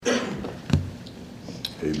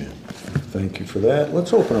Amen. Thank you for that.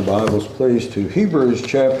 Let's open our Bibles, please, to Hebrews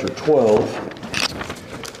chapter 12.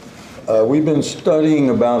 We've been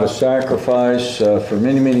studying about a sacrifice for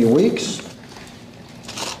many, many weeks.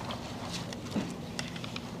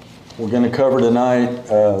 We're going to cover tonight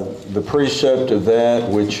the precept of that,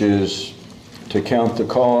 which is to count the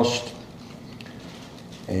cost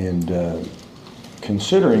and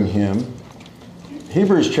considering Him.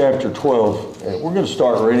 Hebrews chapter 12, we're going to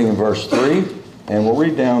start reading in verse 3, and we'll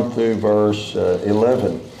read down through verse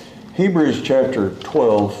 11. Hebrews chapter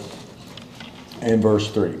 12 and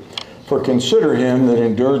verse 3. For consider him that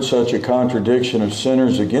endured such a contradiction of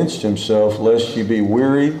sinners against himself, lest ye be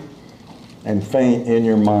wearied and faint in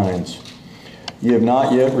your minds. Ye have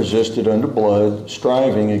not yet resisted unto blood,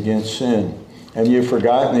 striving against sin. And ye have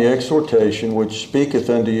forgotten the exhortation which speaketh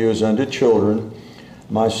unto you as unto children.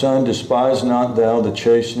 My son, despise not thou the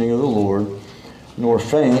chastening of the Lord, nor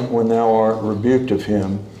faint when thou art rebuked of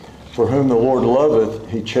him. For whom the Lord loveth,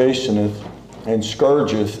 he chasteneth, and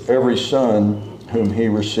scourgeth every son whom he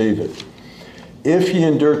receiveth. If ye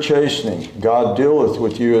endure chastening, God dealeth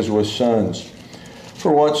with you as with sons.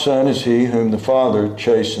 For what son is he whom the Father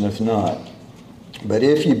chasteneth not? But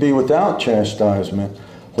if ye be without chastisement,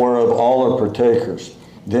 whereof all are partakers,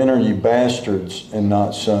 then are ye bastards and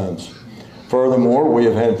not sons. Furthermore, we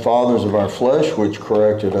have had fathers of our flesh which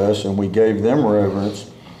corrected us, and we gave them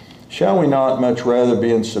reverence. Shall we not much rather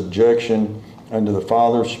be in subjection unto the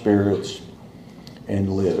Father of spirits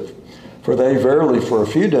and live? For they verily for a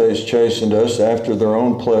few days chastened us after their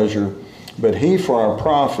own pleasure, but he for our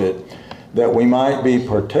profit, that we might be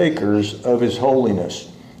partakers of his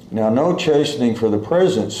holiness. Now no chastening for the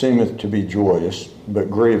present seemeth to be joyous,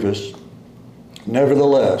 but grievous.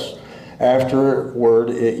 Nevertheless,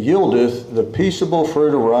 afterward it yieldeth the peaceable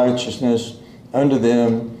fruit of righteousness unto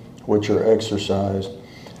them which are exercised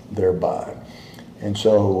thereby. And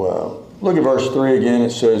so look at verse 3 again.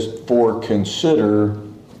 It says, for consider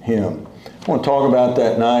him. I want to talk about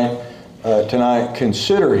that tonight.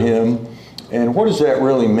 Consider him. And what does that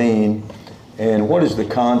really mean? And what is the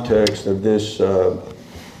context of this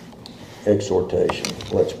exhortation?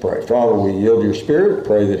 Let's pray. Father, we yield your Spirit.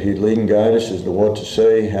 Pray that he'd lead and guide us as to what to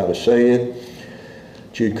say, how to say it.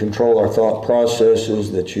 That you'd control our thought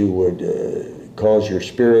processes, that you would cause your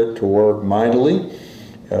Spirit to work mightily.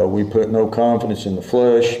 We put no confidence in the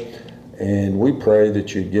flesh, and we pray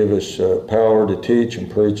that you'd give us power to teach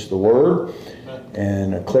and preach the Word,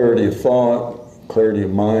 and a clarity of thought, clarity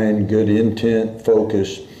of mind, good intent,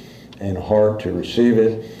 focus, and heart to receive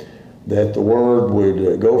it, that the Word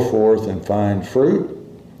would go forth and find fruit,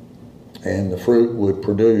 and the fruit would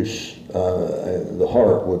produce, the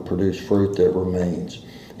heart would produce fruit that remains.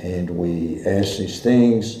 And we ask these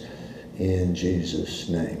things in Jesus'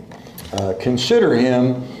 name. Consider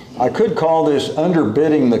him. I could call this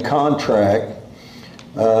underbidding the contract,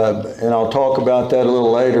 and I'll talk about that a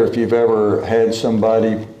little later. If you've ever had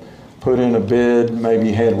somebody put in a bid, maybe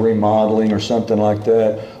you had remodeling or something like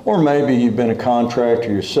that, or maybe you've been a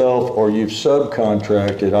contractor yourself, or you've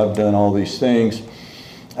subcontracted. I've done all these things.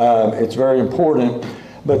 It's very important.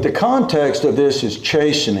 But the context of this is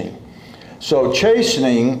chastening. So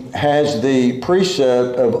chastening has the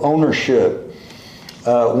precept of ownership.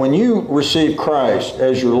 When you receive Christ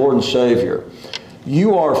as your Lord and Savior,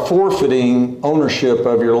 you are forfeiting ownership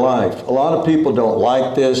of your life. A lot of people don't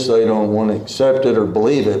like this. They don't want to accept it or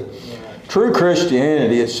believe it. True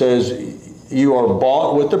Christianity, it says you are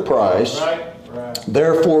bought with a price. Right.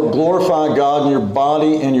 Therefore, glorify God in your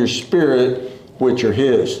body and your spirit, which are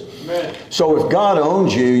his. Amen. So if God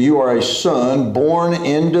owns you, you are a son born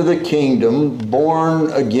into the kingdom,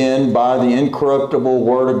 born again by the incorruptible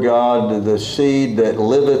word of God, the seed that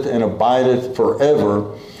liveth and abideth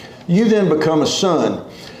forever. You then become a son.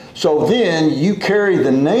 So then you carry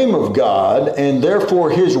the name of God, and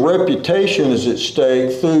therefore his reputation is at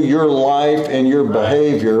stake through your life and your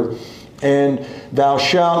behavior. And thou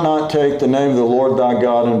shalt not take the name of the Lord thy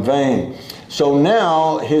God in vain. So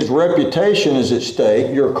now his reputation is at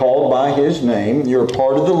stake. You're called by his name. You're a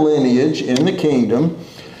part of the lineage in the kingdom.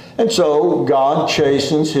 And so God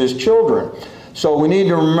chastens his children. So we need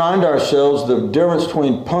to remind ourselves the difference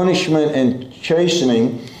between punishment and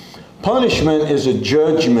chastening. Punishment is a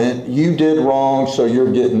judgment. You did wrong, so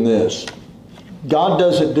you're getting this. God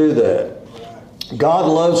doesn't do that. God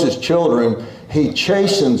loves his children. He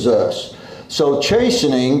chastens us. So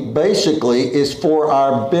chastening basically is for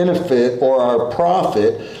our benefit or our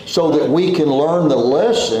profit, so that we can learn the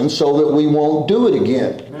lesson so that we won't do it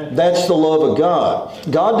again. Amen. That's the love of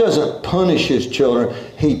God. God doesn't punish his children.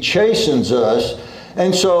 He chastens us.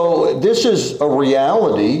 And so this is a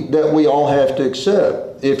reality that we all have to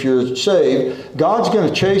accept. if you're saved, God's going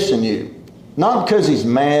to chasten you. Not because He's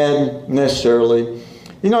mad necessarily.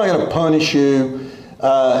 He's not going to punish you.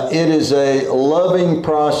 It is a loving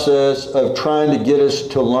process of trying to get us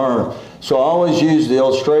to learn. So I always use the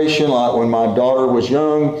illustration like when my daughter was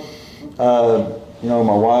young.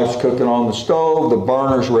 My wife's cooking on the stove. The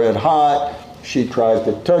burner's red hot. She tries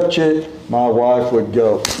to touch it. My wife would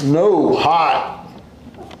go, "No, hot."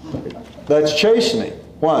 That's chastening.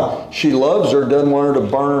 Why? She loves her, doesn't want her to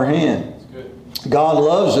burn her hand. God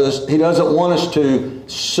loves us. He doesn't want us to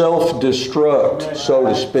self-destruct, so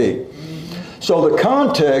to speak. So the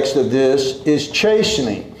context of this is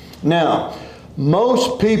chastening. Now,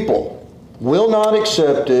 most people will not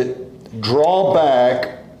accept it, draw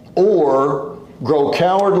back, or grow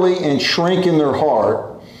cowardly and shrink in their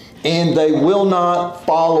heart, and they will not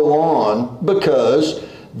follow on because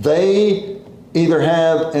they either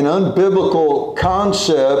have an unbiblical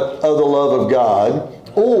concept of the love of God,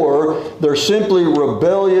 or they're simply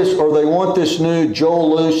rebellious, or they want this new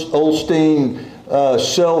Joel Osteen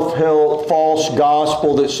self-help false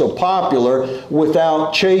gospel that's so popular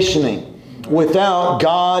without chastening, without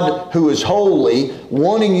God who is holy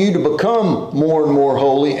wanting you to become more and more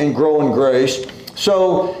holy and grow in grace.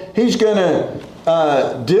 So He's going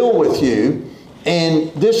to deal with you,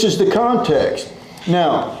 and this is the context.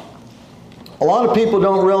 Now, a lot of people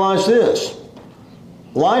don't realize this.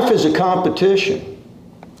 Life is a competition.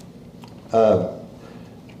 You're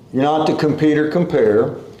not to compete or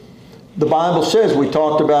compare. The Bible says, we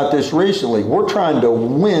talked about this recently, we're trying to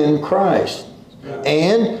win Christ.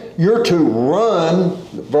 And you're to run,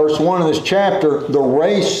 verse 1 of this chapter, the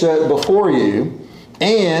race set before you.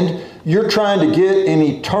 And you're trying to get an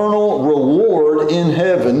eternal reward in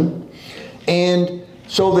heaven. And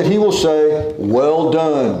so that He will say, "Well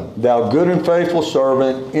done, thou good and faithful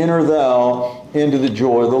servant, enter thou into the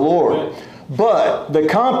joy of the Lord." But the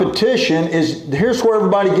competition is, here's where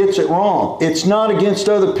everybody gets it wrong. It's not against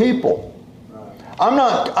other people. I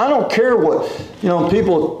don't care what,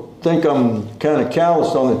 people think I'm kind of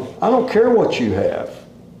callous on it. I don't care what you have.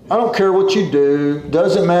 I don't care what you do.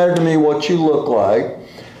 Doesn't matter to me what you look like.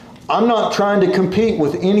 I'm not trying to compete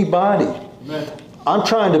with anybody. Amen. I'm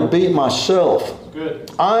trying to beat myself.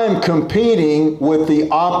 Good. I'm competing with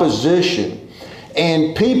the opposition.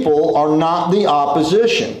 And people are not the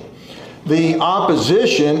opposition. The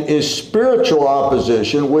opposition is spiritual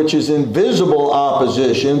opposition, which is invisible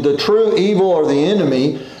opposition. The true evil or the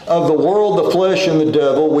enemy of the world, the flesh, and the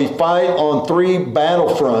devil. We fight on 3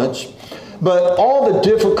 battlefronts. But all the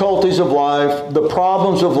difficulties of life, the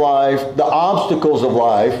problems of life, the obstacles of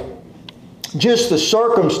life, just the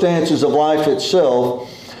circumstances of life itself,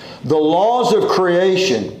 the laws of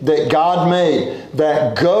creation that God made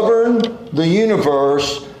that govern the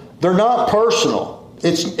universe, they're not personal.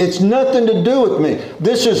 It's nothing to do with me.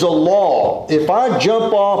 This is a law. If I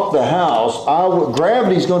jump off the house,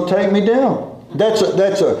 gravity's going to take me down. That's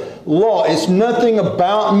a law. It's nothing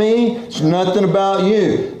about me. It's nothing about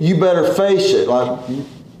you. You better face it. Like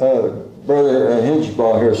Brother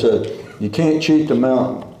Hinchbaugh here said, you can't cheat the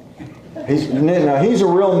mountain. He's a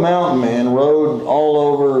real mountain man, rode all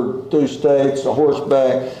over through states, a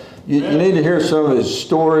horseback. You need to hear some of his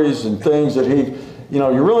stories and things that he,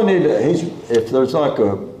 you really need to, if there's like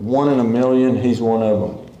a 1 in a million, he's one of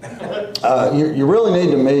them. You really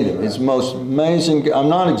need to meet him. He's the most amazing, I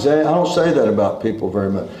don't say that about people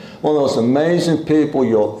very much. One of the most amazing people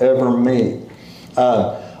you'll ever meet.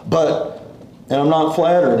 And I'm not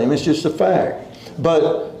flattering him, it's just a fact.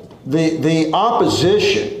 But the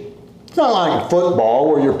opposition, it's not like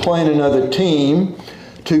football where you're playing another team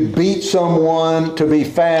to beat someone, to be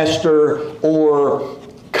faster, or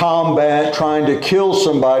combat, trying to kill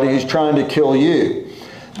somebody who's trying to kill you.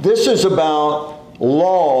 This is about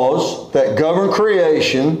laws that govern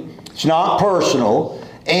creation. It's not personal.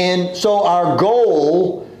 And so our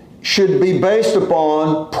goal should be based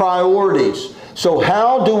upon priorities. So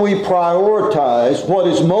how do we prioritize what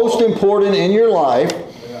is most important in your life?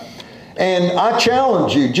 And I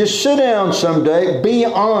challenge you, just sit down someday, be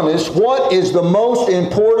honest, what is the most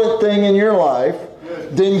important thing in your life?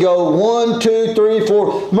 Then go 1, 2, 3,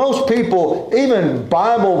 4. Most people, even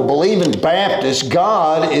Bible-believing Baptists,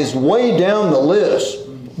 God is way down the list.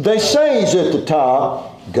 They say He's at the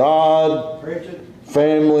top. God,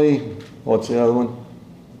 family, what's the other one?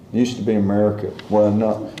 Used to be America. Well,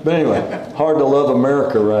 not. But anyway, hard to love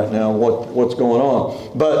America right now, what's going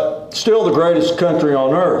on. But still the greatest country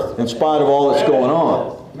on earth, in spite of all that's going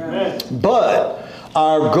on. But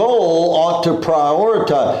our goal ought to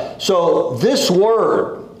prioritize. So this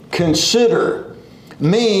word, consider,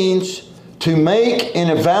 means to make an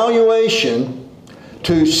evaluation,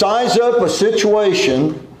 to size up a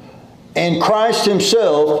situation and Christ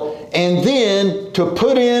himself, and then to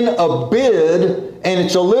put in a bid, and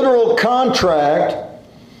it's a literal contract.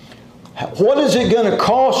 What is it going to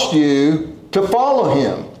cost you to follow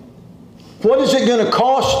him? What is it going to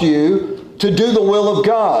cost you to do the will of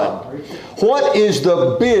God? What is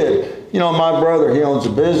the bid? You know, my brother, he owns a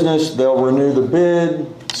business. They'll renew the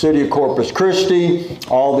bid. City of Corpus Christi,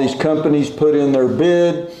 all these companies put in their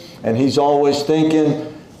bid, and he's always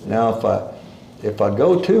thinking, now if I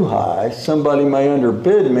go too high, somebody may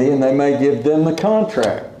underbid me and they may give them the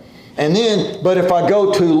contract. And then, but if I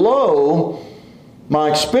go too low, my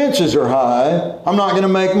expenses are high, I'm not going to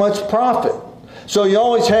make much profit. So you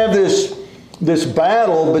always have this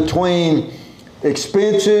battle between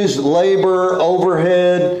expenses, labor,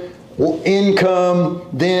 overhead, income,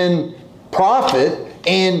 then profit.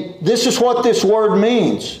 And this is what this word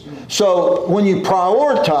means. So when you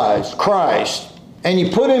prioritize Christ and you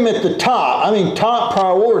put him at the top, top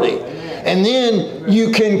priority, and then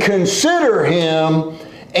you can consider him,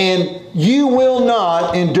 and you will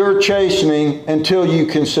not endure chastening until you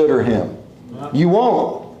consider him. You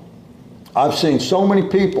won't. I've seen so many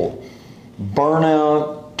people burn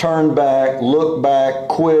out, turn back, look back,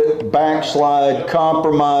 quit, backslide,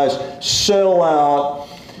 compromise, sell out,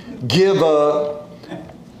 give up,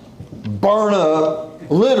 burn up,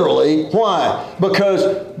 literally. Why?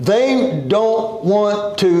 Because they don't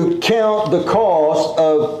want to count the cost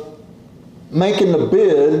of making the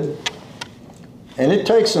bid. And it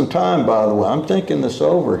takes some time, by the way. I'm thinking this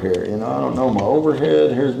over here. You know, I don't know my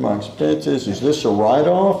overhead. Here's my expenses. Is this a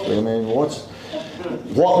write-off? I mean, what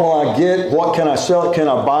will I get? What can I sell? Can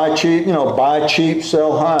I buy cheap? You know, buy cheap,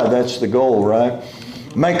 sell high. That's the goal, right?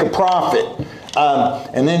 Make a profit.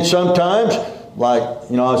 And then sometimes, like,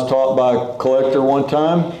 you know, I was taught by a collector one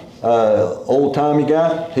time, old-timey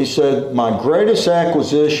guy. He said, my greatest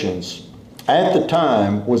acquisitions at the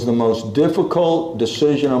time was the most difficult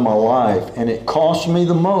decision of my life, and it cost me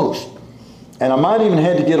the most. And I might even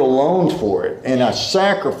had to get a loan for it, and I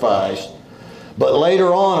sacrificed. But later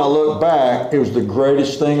on, I look back, it was the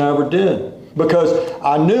greatest thing I ever did. Because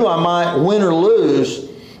I knew I might win or lose,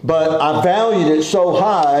 but I valued it so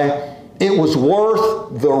high, it was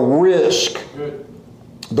worth the risk.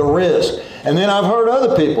 The risk. And then I've heard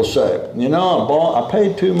other people say, you know, I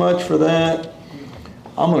paid too much for that.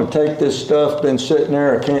 I'm going to take this stuff, been sitting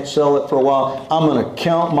there, I can't sell it for a while. I'm going to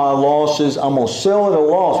count my losses. I'm going to sell it at a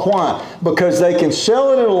loss. Why? Because they can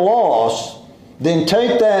sell it at a loss, then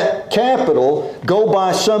take that capital, go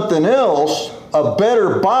buy something else, a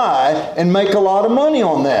better buy, and make a lot of money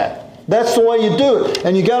on that. That's the way you do it.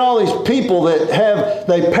 And you got all these people that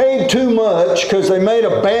they paid too much because they made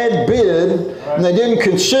a bad bid and they didn't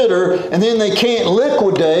consider, and then they can't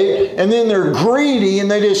liquidate, and then they're greedy and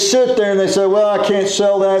they just sit there and they say, well, I can't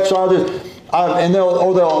sell that, so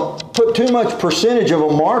they'll put too much percentage of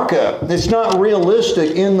a markup. It's not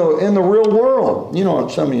realistic in the real world. You know,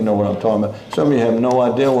 some of you know what I'm talking about. Some of you have no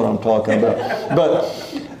idea what I'm talking about. But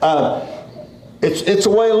it's a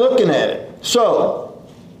way of looking at it. So,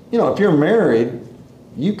 you know, if you're married,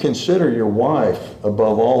 you consider your wife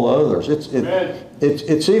above all others. It's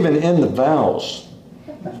even in the vows.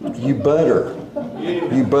 You better.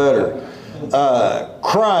 You better.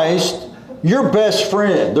 Christ, your best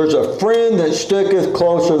friend. There's a friend that sticketh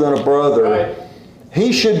closer than a brother. Right.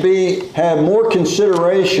 He should have more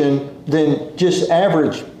consideration than just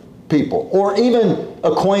average people, or even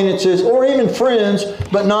acquaintances, or even friends,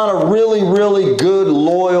 but not a really, really good,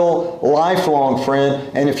 loyal, lifelong friend.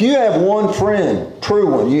 And if you have one friend, true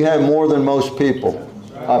one, you have more than most people.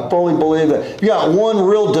 I fully believe that. If you got one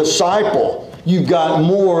real disciple, you've got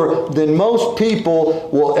more than most people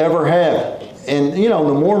will ever have. And, you know,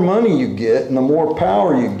 the more money you get and the more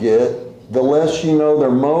power you get, the less you know their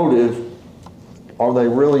motive. Are they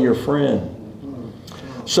really your friend?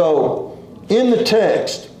 So, in the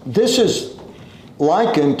text, this is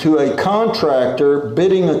likened to a contractor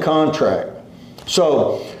bidding a contract.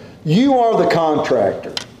 So, you are the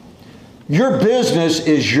contractor. Your business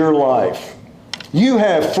is your life. You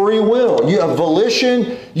have free will. You have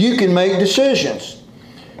volition. You can make decisions.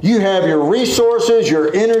 You have your resources,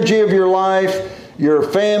 your energy of your life, your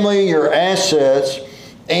family, your assets,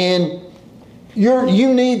 and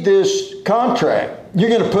you need this contract. You're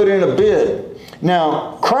going to put in a bid.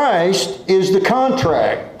 Now, Christ is the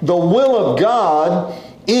contract. The will of God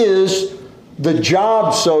is the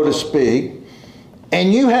job, so to speak,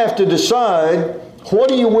 and you have to decide, what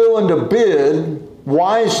are you willing to bid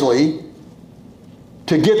wisely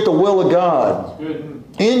to get the will of God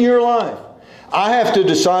in your life? I have to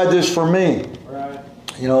decide this for me. Right.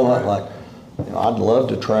 You know, like I'd love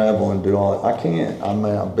to travel and do all that. I can't.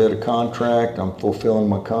 I bid a contract. I'm fulfilling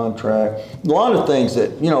my contract. A lot of things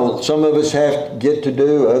that, some of us have to get to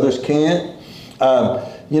do, others can't.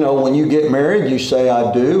 When you get married, you say,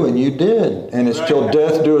 I do, and you did. And it's till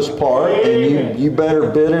death do us part, and you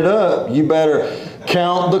better bid it up. You better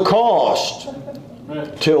count the cost.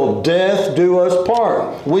 Till death do us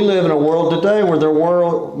part. We live in a world today where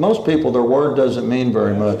most people, their word doesn't mean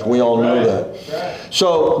very much. We all know that.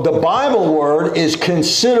 So the Bible word is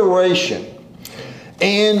consideration.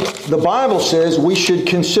 And the Bible says we should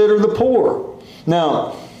consider the poor.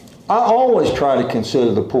 Now, I always try to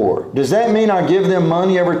consider the poor. Does that mean I give them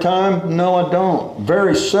money every time? No, I don't.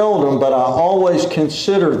 Very seldom, but I always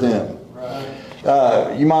consider them.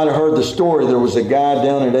 You might have heard the story. There was a guy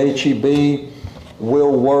down at HEB,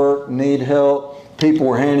 will work, need help. People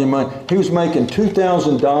were handing him money. He was making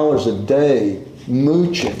 $2,000 a day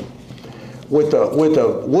mooching.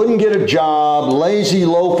 Wouldn't get a job, lazy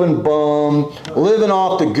loafing bum, living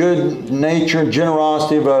off the good nature and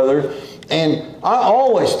generosity of others. And I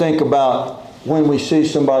always think about when we see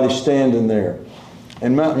somebody standing there.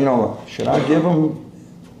 And, should I give them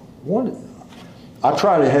what? I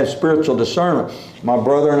try to have spiritual discernment. My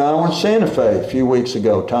brother and I were in Santa Fe a few weeks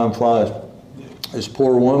ago. Time flies. This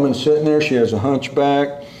poor woman sitting there, she has a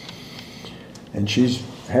hunchback, and she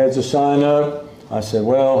has a sign up. I said,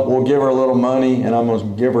 well, we'll give her a little money, and I'm going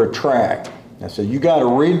to give her a tract. I said, you got to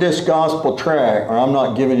read this gospel tract, or I'm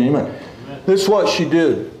not giving you any money. This is what she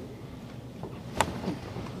did.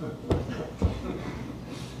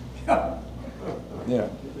 Yeah.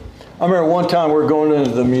 I remember one time we were going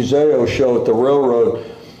into the Museo show at the railroad.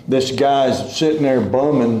 This guy's sitting there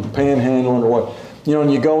bumming, panhandling, or what.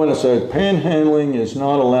 And you go in and say, panhandling is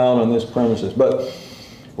not allowed on this premises. But,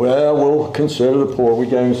 we'll consider the poor. We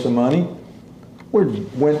gave him some money. We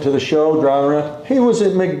went to the show, driving around. He was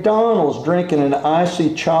at McDonald's drinking an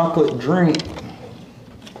icy chocolate drink.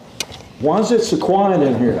 Why is it so quiet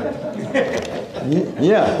in here?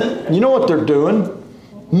 Yeah. You know what they're doing?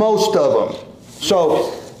 Most of them.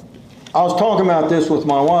 So, I was talking about this with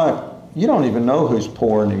my wife. You don't even know who's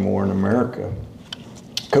poor anymore in America.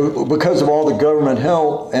 Because of all the government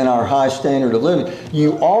help and our high standard of living.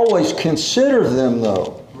 You always consider them,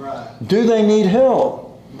 though. Right. Do they need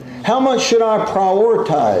help? How much should I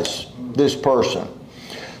prioritize this person?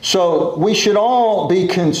 So we should all be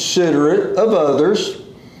considerate of others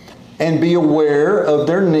and be aware of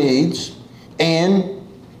their needs and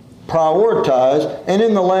prioritize. And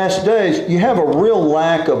in the last days, you have a real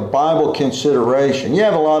lack of Bible consideration. You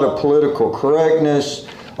have a lot of political correctness,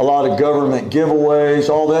 a lot of government giveaways,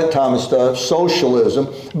 all that kind of stuff, socialism,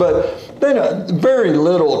 but then very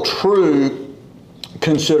little true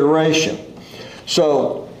consideration.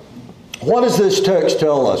 So, what does this text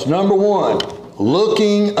tell us? Number one,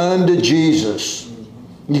 looking unto Jesus.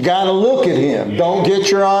 You got to look at Him. Don't get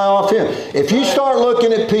your eye off Him. If you start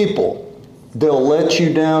looking at people, they'll let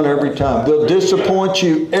you down every time. They'll disappoint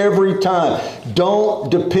you every time. Don't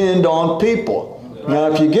depend on people.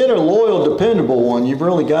 Now, if you get a loyal, dependable one, you've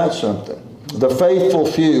really got something. The faithful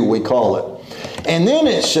few, we call it. And then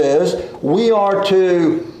it says, we are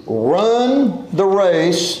to run the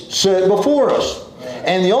race set before us.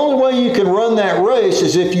 And the only way you can run that race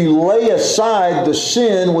is if you lay aside the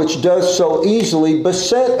sin which does so easily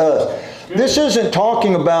beset us. This isn't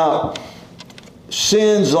talking about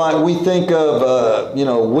sins like we think of,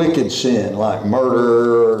 wicked sin, like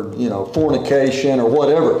murder or, fornication or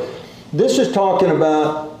whatever. This is talking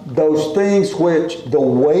about those things which, the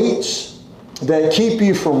weights that keep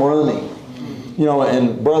you from running.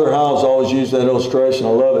 And Brother Howell's always used that illustration. I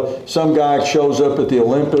love it. Some guy shows up at the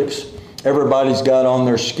Olympics. Everybody's got on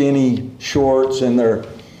their skinny shorts and their,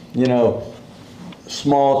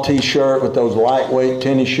 small t-shirt with those lightweight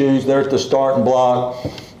tennis shoes. They're at the starting block.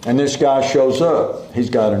 And this guy shows up. He's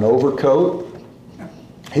got an overcoat.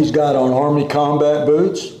 He's got on Army combat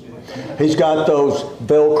boots. He's got those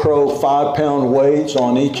Velcro 5-pound weights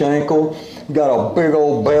on each ankle. He's got a big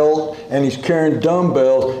old belt, and he's carrying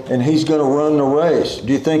dumbbells, and he's going to run the race.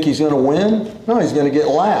 Do you think he's going to win? No, he's going to get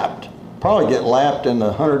lapped. Probably get lapped in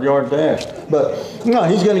the 100-yard dash. But no,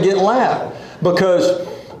 he's going to get lapped because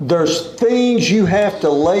there's things you have to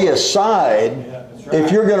lay aside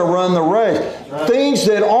if you're going to run the race. Things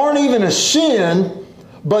that aren't even a sin,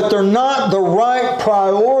 but they're not the right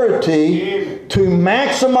priority to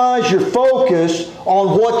maximize your focus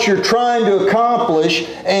on what you're trying to accomplish.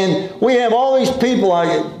 And we have all these people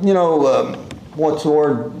like, what's the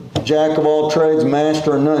word? Jack of all trades,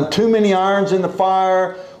 master of none. Too many irons in the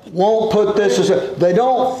fire. Won't put this as they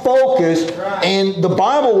don't focus. And the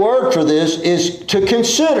Bible word for this is to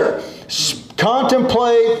consider,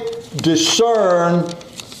 contemplate, discern,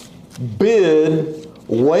 bid,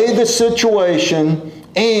 weigh the situation,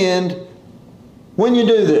 and when you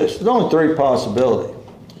do this, there's only three possibilities.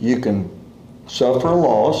 You can suffer a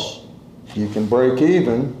loss, you can break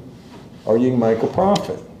even, or you can make a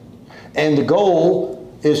profit. And the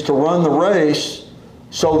goal is to run the race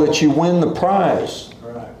so that you win the prize.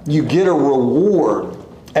 You get a reward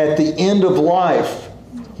at the end of life.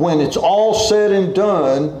 When it's all said and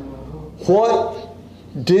done, what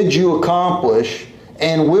did you accomplish?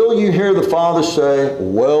 And will you hear the Father say,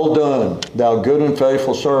 "Well done, thou good and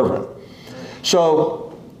faithful servant"?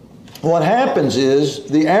 So what happens is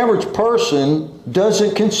the average person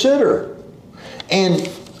doesn't consider. And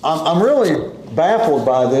I'm really baffled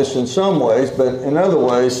by this in some ways, but in other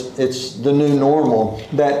ways it's the new normal,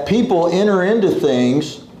 that people enter into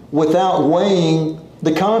things without weighing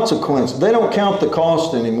the consequence. They don't count the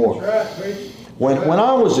cost anymore. When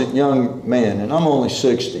I was a young man, and I'm only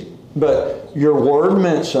 60, but your word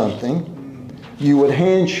meant something. You would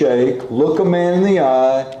handshake, look a man in the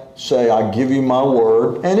eye, say, "I give you my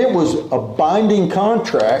word." And it was a binding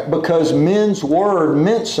contract because men's word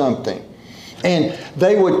meant something. And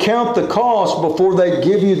they would count the cost before they'd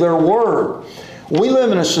give you their word. We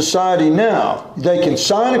live in a society now, they can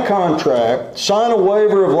sign a contract, sign a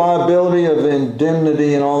waiver of liability, of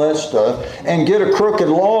indemnity and all that stuff, and get a crooked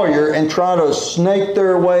lawyer and try to snake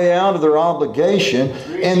their way out of their obligation,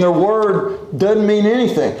 and their word doesn't mean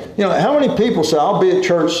anything. You know, how many people say, "I'll be at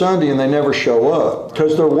church Sunday," and they never show up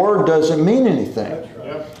because their word doesn't mean anything.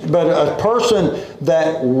 But a person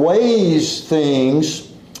that weighs things,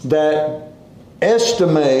 that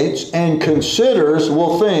estimates and considers,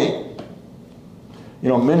 will think. You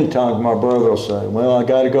know, many times my brother will say, "Well, I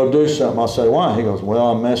got to go do something." I'll say, "Why?" He goes, "Well,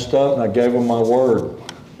 I messed up and I gave him my word."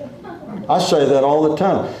 I say that all the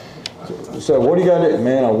time. So what do you got to do?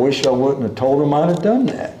 "Man, I wish I wouldn't have told him I'd have done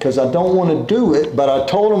that because I don't want to do it, but I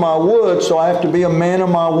told him I would, so I have to be a man of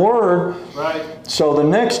my word." Right. So the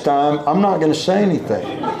next time, I'm not going to say anything.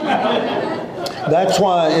 That's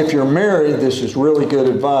why if you're married, this is really good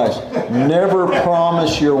advice. Never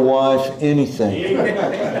promise your wife anything.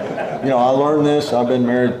 You know, I learned this. I've been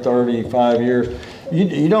married 35 years.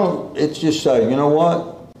 You don't, it's just say, "You know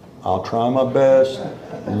what? I'll try my best,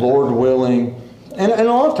 Lord willing." And a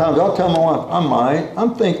lot of times I'll tell my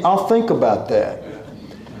wife, I'll think about that.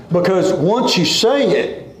 Because once you say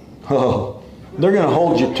it, they're going to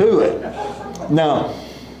hold you to it. Now,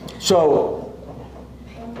 so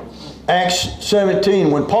Acts 17,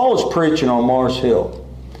 when Paul is preaching on Mars Hill,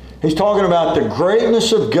 he's talking about the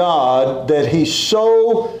greatness of God, that He's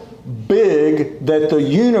so big that the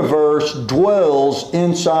universe dwells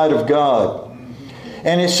inside of God.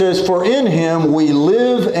 And it says, "For in Him we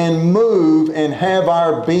live and move and have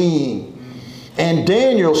our being." And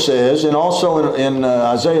Daniel says, and also in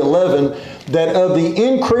Isaiah 11, that of the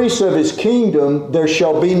increase of His kingdom there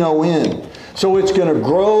shall be no end. So it's going to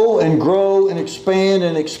grow and grow and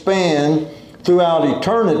expand throughout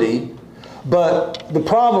eternity. But the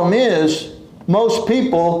problem is, most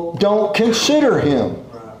people don't consider Him.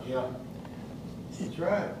 That's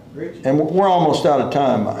right. And we're almost out of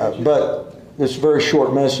time, but it's a very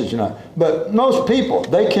short message tonight. But most people,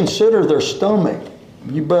 they consider their stomach.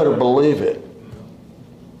 You better believe it.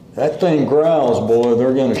 That thing growls, boy,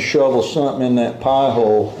 they're going to shovel something in that pie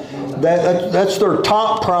hole. That's their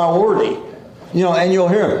top priority. You know, and you'll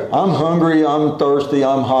hear them, "I'm hungry, I'm thirsty,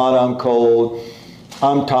 I'm hot, I'm cold,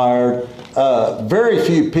 I'm tired." Very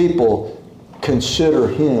few people consider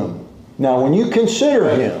Him. Now, when you consider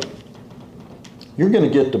Him, you're going to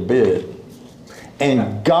get the bid.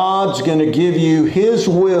 And God's going to give you His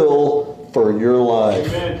will for your life.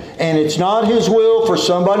 Amen. And it's not His will for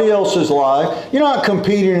somebody else's life. You're not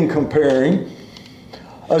competing and comparing.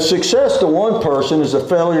 A success to one person is a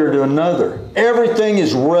failure to another. Everything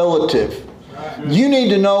is relative. You need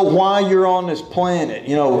to know why you're on this planet.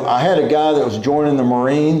 You know, I had a guy that was joining the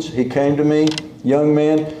Marines. He came to me, young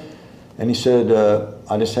man, and he said,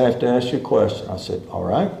 "I just have to ask you a question." I said, "All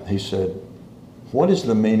right." He said, "What is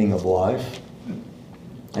the meaning of life?"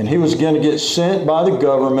 And he was going to get sent by the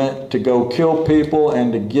government to go kill people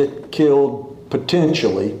and to get killed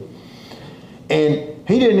potentially. And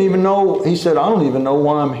he didn't even know, he said, "I don't even know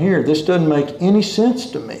why I'm here. This doesn't make any sense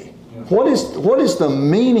to me. What is the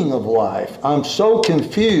meaning of life? I'm so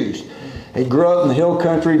confused." He grew up in the hill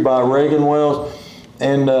country by Reagan Wells,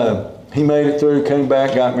 and he made it through, came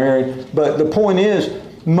back, got married. But the point is,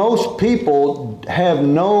 most people have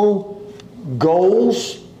no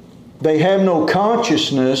goals. They have no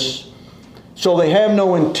consciousness, so they have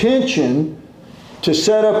no intention to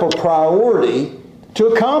set up a priority to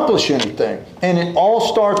accomplish anything. And it all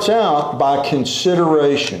starts out by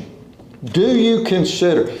consideration. Do you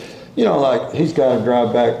consider, you know, like he's got to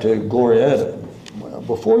drive back to Glorietta. Well,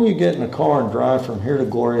 before you get in a car and drive from here to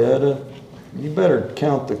Glorietta, you better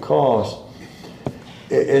count the cost.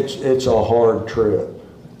 It's a hard trip.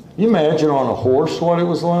 You imagine on a horse what it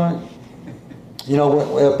was like? You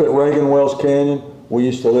know, up at Reagan Wells Canyon, we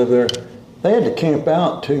used to live there. They had to camp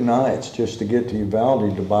out 2 nights just to get to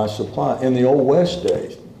Uvalde to buy supply in the old West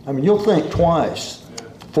days. I mean, you'll think twice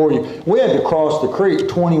before you. We had to cross the creek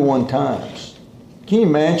 21 times. Can you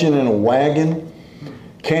imagine in a wagon,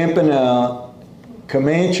 camping out,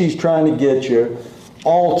 Comanches trying to get you,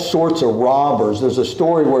 all sorts of robbers. There's a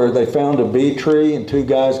story where they found a bee tree and 2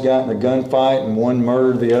 guys got in a gunfight and one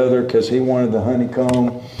murdered the other because he wanted the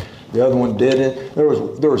honeycomb. The other one didn't.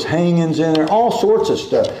 There was hangings in there, all sorts of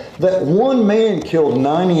stuff. That one man killed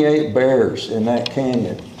 98 bears in that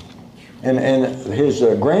canyon. And his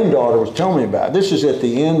granddaughter was telling me about it. This is at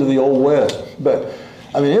the end of the Old West. But,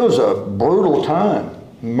 I mean, it was a brutal time,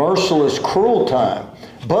 merciless, cruel time.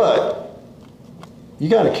 But you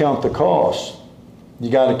got to count the costs. You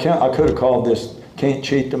got to count. I could have called this "Can't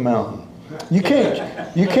Cheat the Mountain." You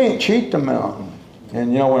can't cheat the mountain.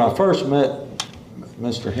 And you know, when I first met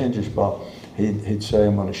Mr. Hingesbaugh, he'd say,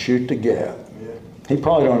 "I'm going to shoot the gap." He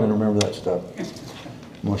probably don't even remember that stuff. I'm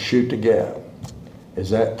going to shoot the gap. Is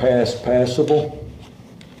that passable?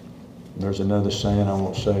 There's another saying, I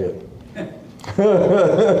won't say it.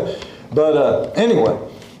 But anyway,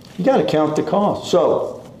 you got to count the cost.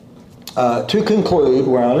 So to conclude,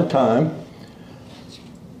 we're out of time.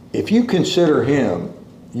 If you consider him,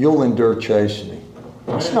 you'll endure chastening.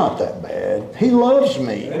 It's not that bad. He loves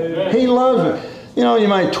me. He loves me. You know, you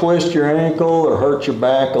might twist your ankle or hurt your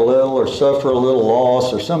back a little or suffer a little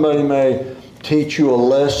loss, or somebody may teach you a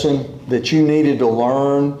lesson that you needed to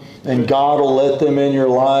learn, and God will let them in your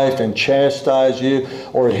life and chastise you.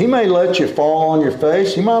 Or he may let you fall on your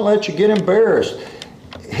face. He might let you get embarrassed.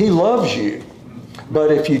 He loves you.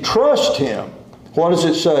 But if you trust him, what does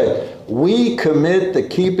it say? We commit the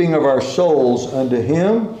keeping of our souls unto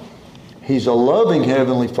him. He's a loving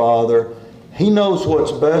Heavenly Father. He knows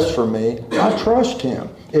what's best for me. I trust him.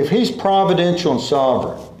 If he's providential and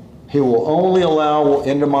sovereign, he will only allow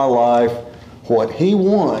into my life what he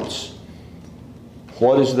wants.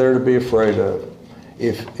 What is there to be afraid of?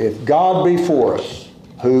 If God be for us,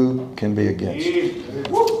 who can be against us?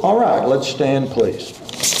 All right, let's stand, please.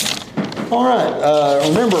 All right,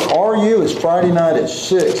 remember, RU is Friday night at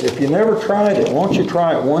 6. If you never tried it, why don't you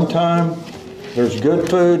try it one time? There's good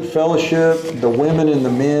food, fellowship. The women and the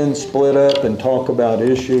men split up and talk about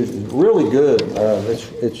issues. It's really good.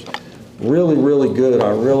 It's really, really good.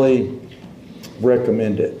 I really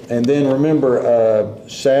recommend it. And then remember,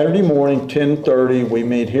 Saturday morning, 10:30, we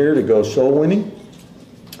meet here to go soul winning.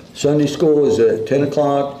 Sunday school is at 10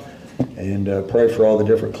 o'clock, and pray for all the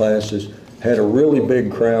different classes. Had a really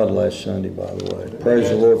big crowd last Sunday, by the way. Praise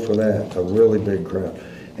the Lord for that. A really big crowd.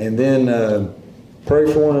 And then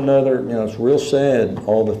pray for one another. You know, it's real sad,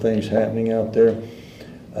 all the things happening out there.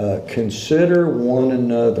 Consider one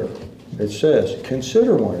another. It says,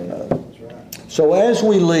 consider one another. So as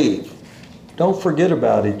we leave, don't forget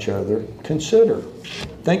about each other. Consider.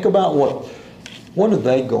 Think about what are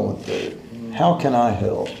they going through? How can I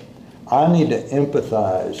help? I need to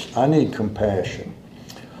empathize. I need compassion.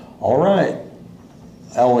 All right.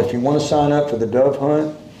 Oh, if you want to sign up for the dove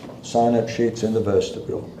hunt, sign up sheets in the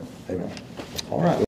vestibule. Amen. All right.